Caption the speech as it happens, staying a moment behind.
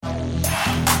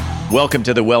Welcome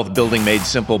to the Wealth Building Made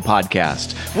Simple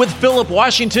podcast with Philip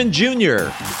Washington Jr.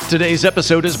 Today's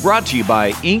episode is brought to you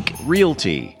by Inc.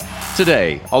 Realty.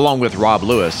 Today, along with Rob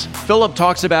Lewis, Philip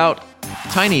talks about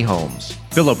tiny homes.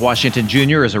 Philip Washington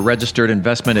Jr. is a registered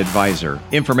investment advisor.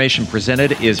 Information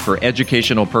presented is for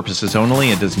educational purposes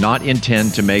only and does not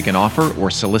intend to make an offer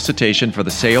or solicitation for the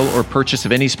sale or purchase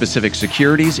of any specific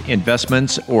securities,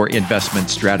 investments, or investment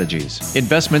strategies.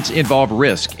 Investments involve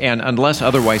risk and, unless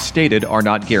otherwise stated, are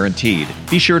not guaranteed.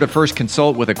 Be sure to first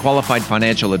consult with a qualified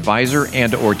financial advisor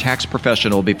and/or tax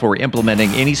professional before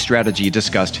implementing any strategy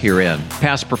discussed herein.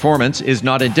 Past performance is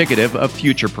not indicative of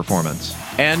future performance.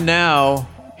 And now,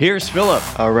 here's Philip.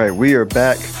 All right, we are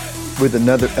back with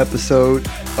another episode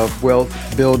of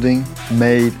Wealth Building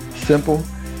Made Simple.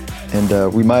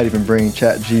 And we might even bring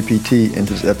ChatGPT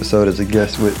into this episode as a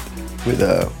guest with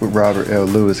Robert L.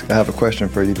 Lewis. I have a question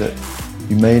for you that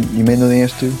you may know the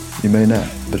answer to, you may not.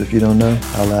 But if you don't know,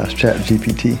 I'll ask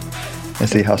ChatGPT and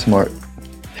see how smart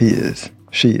he is,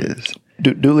 she is.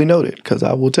 Duly noted, because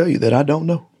I will tell you that I don't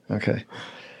know. Okay.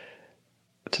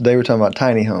 Today we're talking about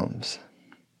tiny homes.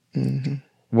 Mm-hmm.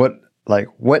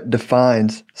 What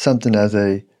defines something as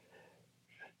a?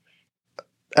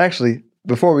 Actually,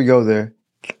 before we go there,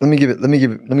 let me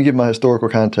give my historical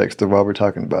context to why we're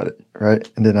talking about it, right?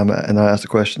 And then I'll ask the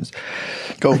questions.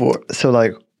 Go for it. So,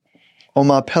 on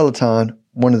my Peloton,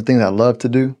 one of the things I love to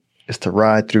do is to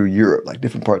ride through Europe, like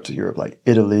different parts of Europe, like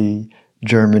Italy,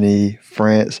 Germany,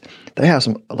 France. They have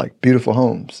some beautiful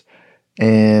homes,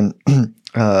 and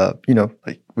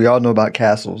we all know about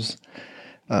castles.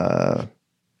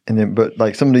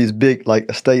 But some of these big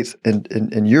estates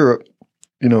in Europe,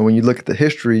 when you look at the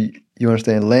history, you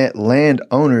understand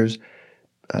landowners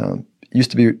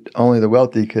used to be only the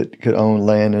wealthy could own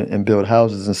land and build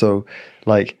houses, and so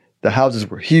the houses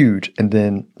were huge, and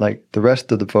then the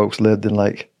rest of the folks lived in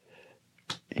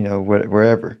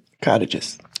wherever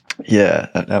cottages. Yeah,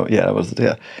 that was.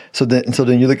 So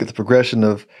then you look at the progression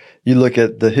of, you look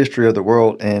at the history of the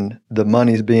world, and the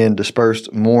money's being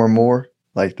dispersed more and more.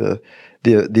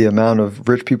 The amount of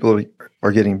rich people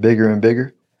are getting bigger and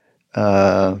bigger,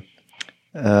 and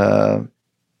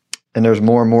there's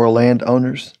more and more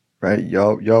landowners, right?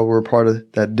 Y'all were a part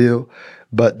of that deal,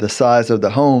 but the size of the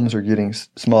homes are getting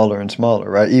smaller and smaller,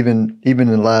 right? Even in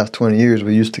the last 20 years,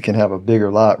 we used to can have a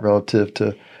bigger lot relative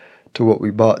to what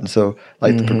we bought, and so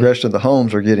the progression of the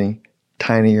homes are getting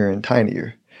tinier and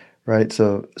tinier, right?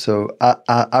 So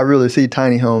I really see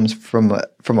tiny homes from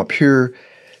a pure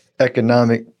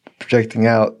economic projecting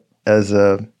out as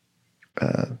a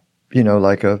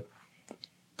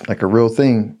real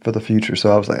thing for the future.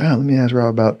 So I was let me ask Rob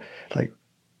about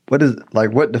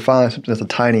what defines something as a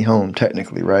tiny home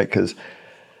technically, right? Because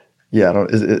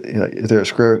is there a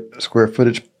square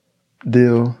footage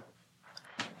deal?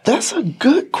 That's a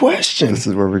good question. This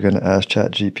is where we're going to ask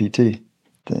ChatGPT.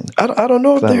 Then I don't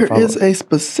know if there is a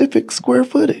specific square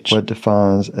footage. What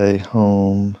defines a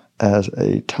home as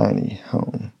a tiny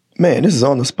home? Man, this is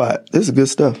on the spot. This is good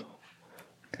stuff.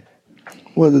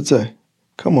 What does it say?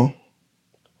 Come on.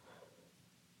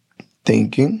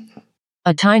 Thinking.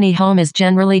 A tiny home is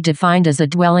generally defined as a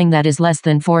dwelling that is less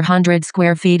than 400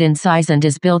 square feet in size and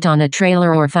is built on a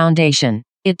trailer or foundation.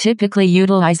 It typically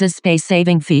utilizes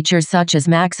space-saving features such as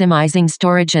maximizing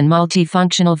storage and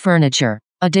multifunctional furniture.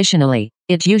 Additionally,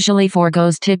 it usually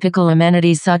forgoes typical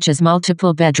amenities such as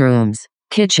multiple bedrooms,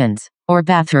 kitchens, or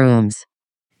bathrooms.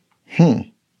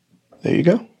 There you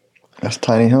go. That's a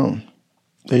tiny home.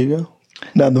 There you go.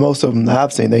 Now, the most of them that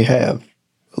I've seen, they have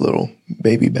a little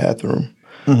baby bathroom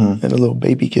and a little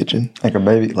baby kitchen. Like a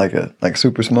baby, like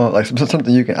super small,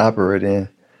 something you can operate in.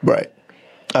 Right.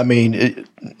 I mean,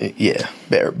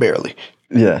 barely.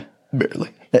 Yeah. Barely.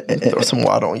 Throw some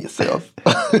water on yourself.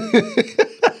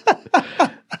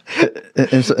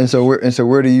 and so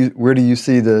where do you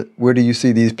see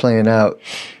these playing out?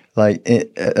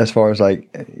 As far as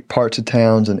parts of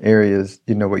towns and areas,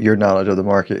 what your knowledge of the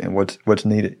market and what's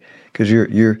needed, because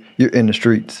you're in the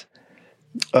streets.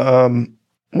 I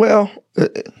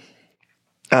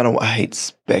hate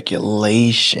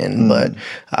speculation, but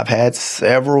I've had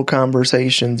several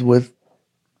conversations with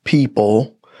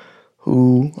people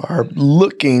who are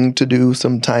looking to do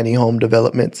some tiny home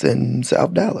developments in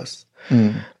South Dallas,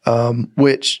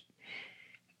 which,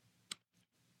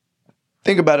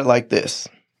 think about it like this.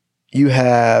 You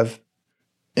have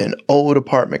an old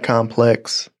apartment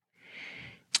complex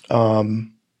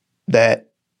that,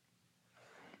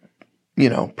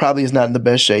 probably is not in the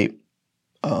best shape,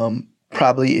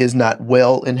 probably is not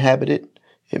well inhabited.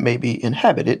 It may be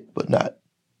inhabited, but not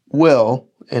well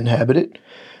inhabited.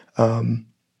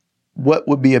 What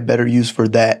would be a better use for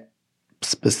that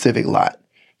specific lot?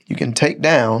 you can take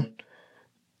down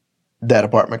that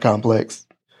apartment complex,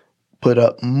 put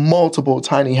up multiple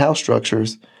tiny house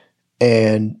structures,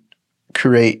 and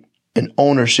create an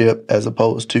ownership as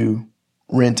opposed to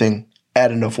renting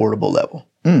at an affordable level.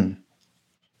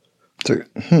 So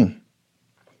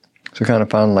kind of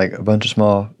find like a bunch of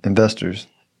small investors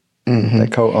that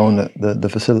co-own the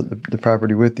facility, the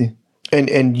property with you.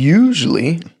 And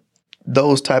usually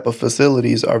those type of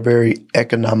facilities are very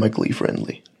economically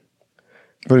friendly.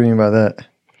 What do you mean by that?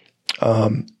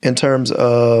 In terms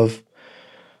of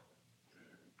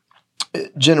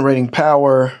generating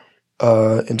power,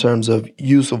 in terms of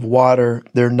use of water,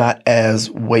 they're not as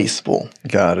wasteful.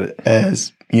 Got it.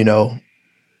 As,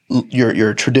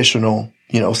 your traditional,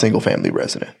 single family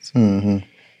residence. And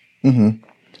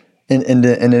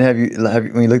then have you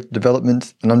when you look at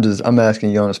developments, and I'm asking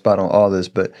you on the spot on all this,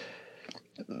 but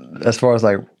as far as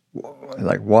like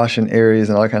washing areas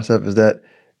and all that kind of stuff, is that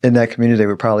in that community they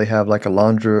would probably have like a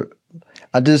laundry.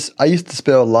 I used to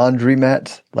spell laundry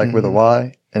mats like with a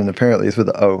Y, and apparently it's with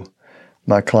an O.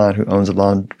 My client who owns a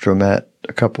laundromat,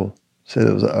 a couple said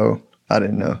it was an O. I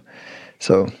didn't know.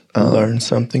 So Learn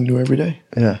something new every day.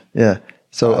 Yeah.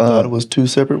 So I thought it was two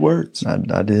separate words.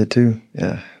 I did too.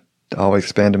 Yeah, always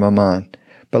expanded my mind.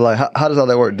 But like, how does all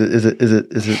that work? Is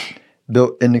it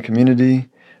built in the community?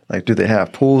 Like, do they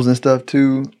have pools and stuff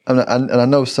too? And I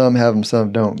know some have them,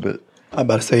 some don't. But I'm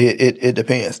about to say it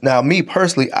depends. Now, me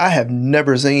personally, I have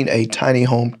never seen a tiny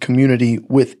home community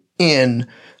within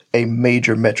a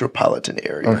major metropolitan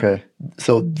area. Okay.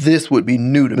 So this would be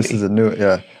new to me. This is a new,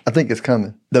 yeah. I think it's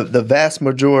coming. The vast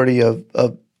majority of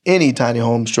any tiny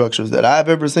home structures that I've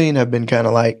ever seen have been kind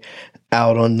of like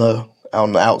out on the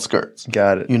outskirts.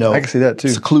 Got it. I can see that too.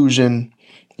 Seclusion.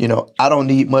 I don't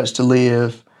need much to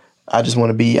live. I just want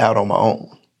to be out on my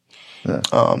own. Yeah.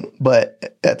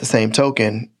 But at the same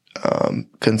token,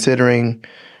 considering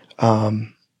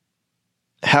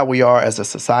how we are as a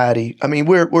society, I mean,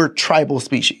 we're tribal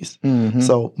species.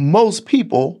 So most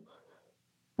people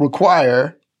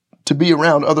require to be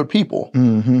around other people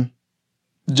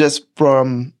just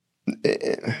from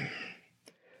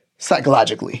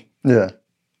psychologically. Yeah.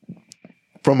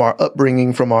 From our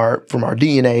upbringing, from our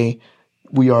DNA,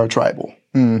 we are tribal.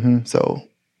 So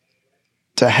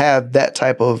to have that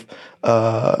type of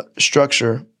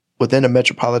structure within a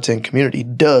metropolitan community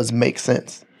does make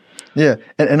sense. Yeah,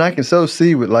 and I can so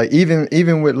see with like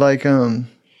even with like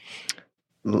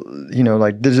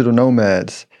like digital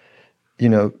nomads,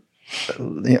 I'm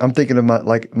thinking of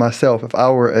myself. If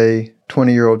I were a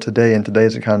 20-year-old today in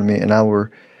today's economy, and I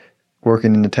were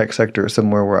working in the tech sector or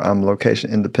somewhere where I'm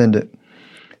location independent,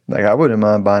 like I wouldn't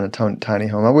mind buying a tiny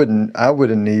home. I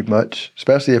wouldn't need much,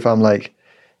 especially if I'm like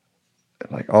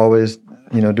always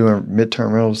doing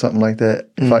midterm rentals or something like that.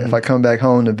 If I come back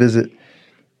home to visit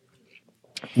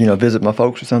my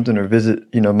folks or something, or visit,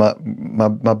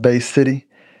 my base city,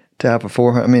 to have a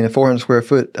 400 square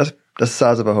foot, that's the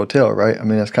size of a hotel, right? I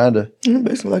mean, that's kind of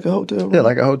basically like a hotel room. Yeah,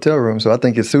 like a hotel room. So I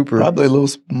think it's super. Probably a little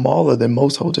smaller than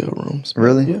most hotel rooms.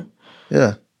 Really? Yeah.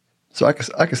 Yeah. So I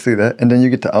can see that. And then you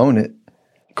get to own it.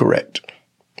 Correct.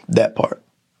 That part.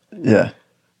 Yeah.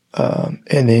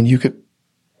 And then you could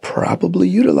probably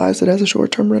utilize it as a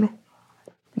short-term rental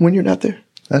when you're not there.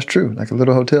 That's true. Like a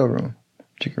little hotel room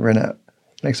that you can rent out.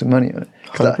 Make some money on it.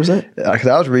 100%. Because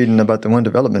I was reading about the one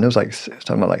development. It was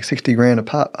talking about like $60,000 a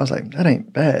pop. I was like, that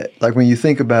ain't bad. Like when you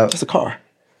think about. It's a car.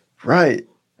 Right.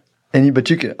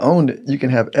 But you can own it. You can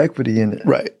have equity in it.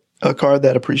 Right. A car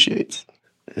that appreciates.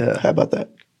 Yeah. How about that?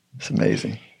 It's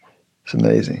amazing. It's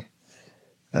amazing.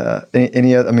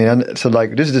 Any other, so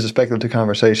like this is just a speculative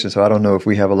conversation, so I don't know if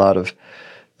we have a lot of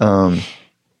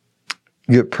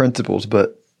good principles,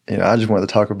 but I just wanted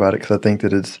to talk about it because I think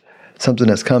that it's something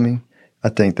that's coming. I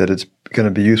think that it's going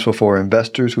to be useful for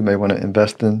investors who may want to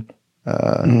invest in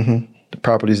the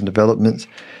properties and developments.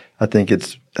 I think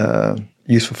it's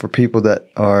useful for people that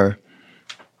are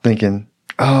thinking,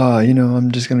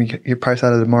 I'm just going to get priced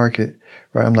out of the market,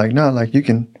 right? I'm like, no, like you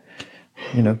can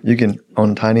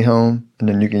own a tiny home, and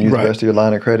then you can use the rest of your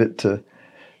line of credit to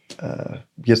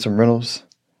get some rentals.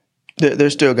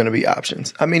 There's still going to be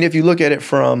options. I mean, if you look at it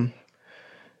from,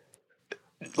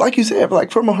 like you said, like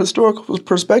from a historical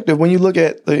perspective, when you look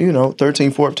at the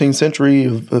 13th, 14th century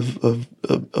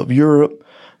of Europe,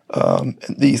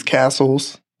 these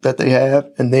castles that they have,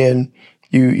 and then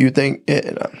you think,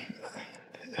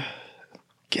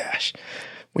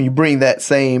 when you bring that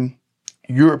same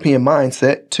European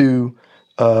mindset to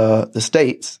the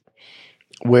States,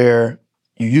 where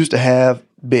you used to have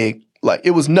big, like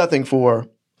it was nothing for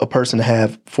a person to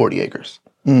have 40 acres.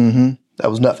 Mm-hmm. That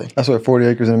was nothing. That's where 40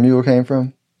 acres and a mule came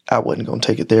from? I wasn't going to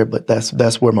take it there, but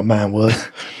that's where my mind was.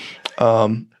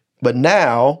 But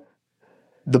now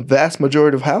the vast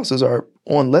majority of houses are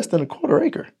on less than a quarter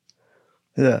acre.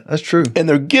 Yeah, that's true. And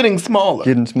they're getting smaller.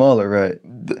 Getting smaller, right.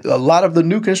 A lot of the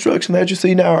new construction that you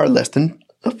see now are less than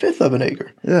a fifth of an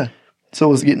acre. Yeah.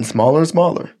 So it's getting smaller and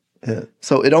smaller. Yeah.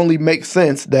 So it only makes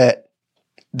sense that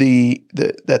the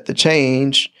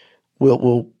change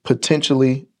will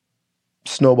potentially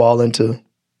snowball into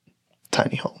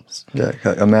tiny homes. Yeah.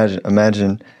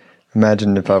 Imagine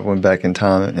if I went back in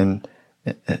time and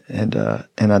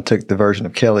I took the version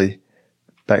of Kelly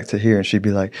back to here, and she'd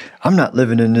be like, "I'm not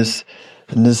living in this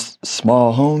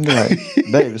small home." Be like,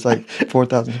 "Babe, it's like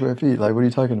 4,000 square feet. Like, what are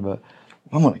you talking about?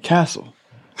 I'm on a castle."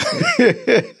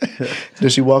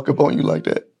 Does she walk up on you like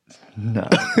that? No.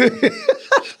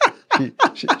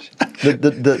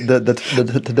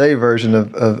 The today version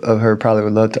of her probably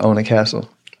would love to own a castle.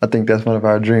 I think that's one of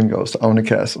our dream goals, to own a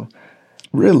castle.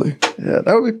 Really? Yeah,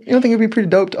 that would be, you don't think it'd be pretty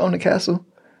dope to own a castle?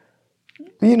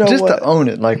 You know, just what? to own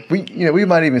it. Like we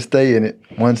might even stay in it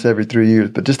once every 3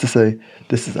 years, but just to say,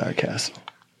 this is our castle.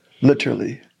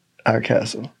 Literally our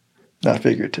castle, not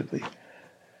figuratively.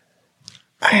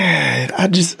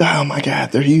 Oh my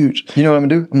God, they're huge. You know what I'm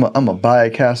gonna do? I'm gonna buy a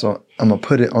castle. I'm gonna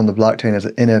put it on the blockchain as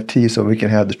an NFT so we can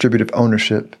have distributive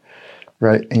ownership,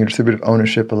 right? And your distributive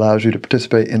ownership allows you to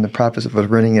participate in the profits of us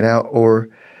renting it out, or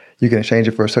you can exchange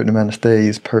it for a certain amount of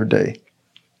stays per day.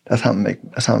 That's how I'm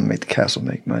gonna make the castle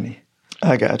make money.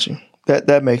 I got you.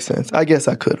 That makes sense. I guess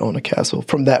I could own a castle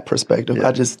from that perspective. Yeah.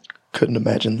 I just couldn't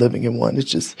imagine living in one. It's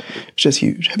just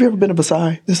huge. Have you ever been to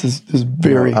Versailles? This is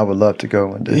very. I would love to go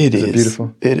one day. Is it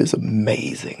beautiful? It is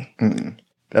amazing. Mm-mm.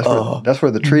 That's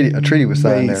where a treaty was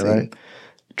signed there, right?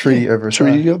 Treaty of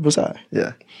Versailles. Treaty of Versailles.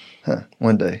 Yeah. Huh.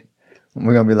 One day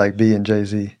we're gonna be like B and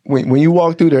Jay-Z. When you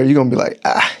walk through there, you're gonna be like,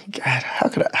 God, how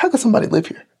could somebody live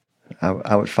here?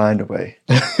 I would find a way.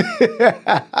 So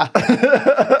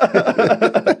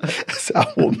I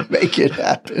will make it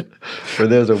happen. Where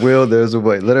there's a will, there's a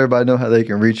way. Let everybody know how they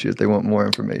can reach you if they want more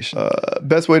information.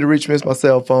 Best way to reach me is my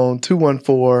cell phone,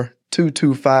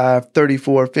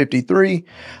 214-225-3453.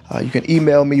 You can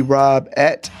email me,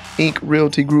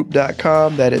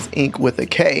 rob@inkrealtygroup.com. That is ink with a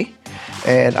K.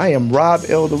 And I am Rob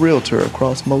L. the Realtor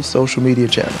across most social media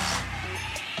channels.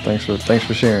 Thanks for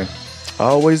sharing.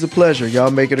 Always a pleasure.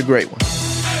 Y'all make it a great one.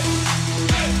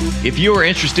 If you are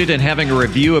interested in having a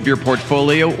review of your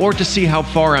portfolio or to see how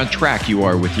far on track you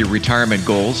are with your retirement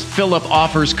goals, Philip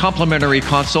offers complimentary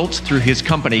consults through his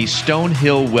company,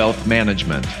 Stonehill Wealth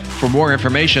Management. For more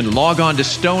information, log on to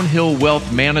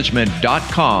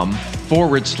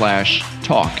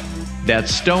stonehillwealthmanagement.com/talk.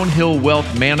 That's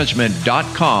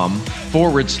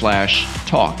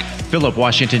stonehillwealthmanagement.com/talk. Philip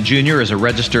Washington Jr. is a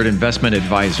registered investment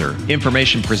advisor.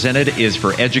 Information presented is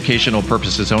for educational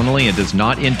purposes only and does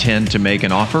not intend to make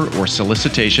an offer or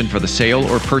solicitation for the sale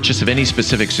or purchase of any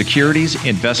specific securities,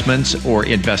 investments, or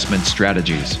investment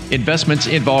strategies. Investments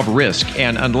involve risk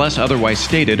and, unless otherwise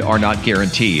stated, are not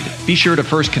guaranteed. Be sure to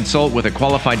first consult with a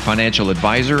qualified financial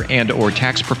advisor and/or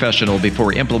tax professional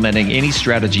before implementing any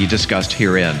strategy discussed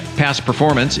herein. Past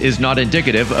performance is not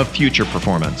indicative of future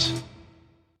performance.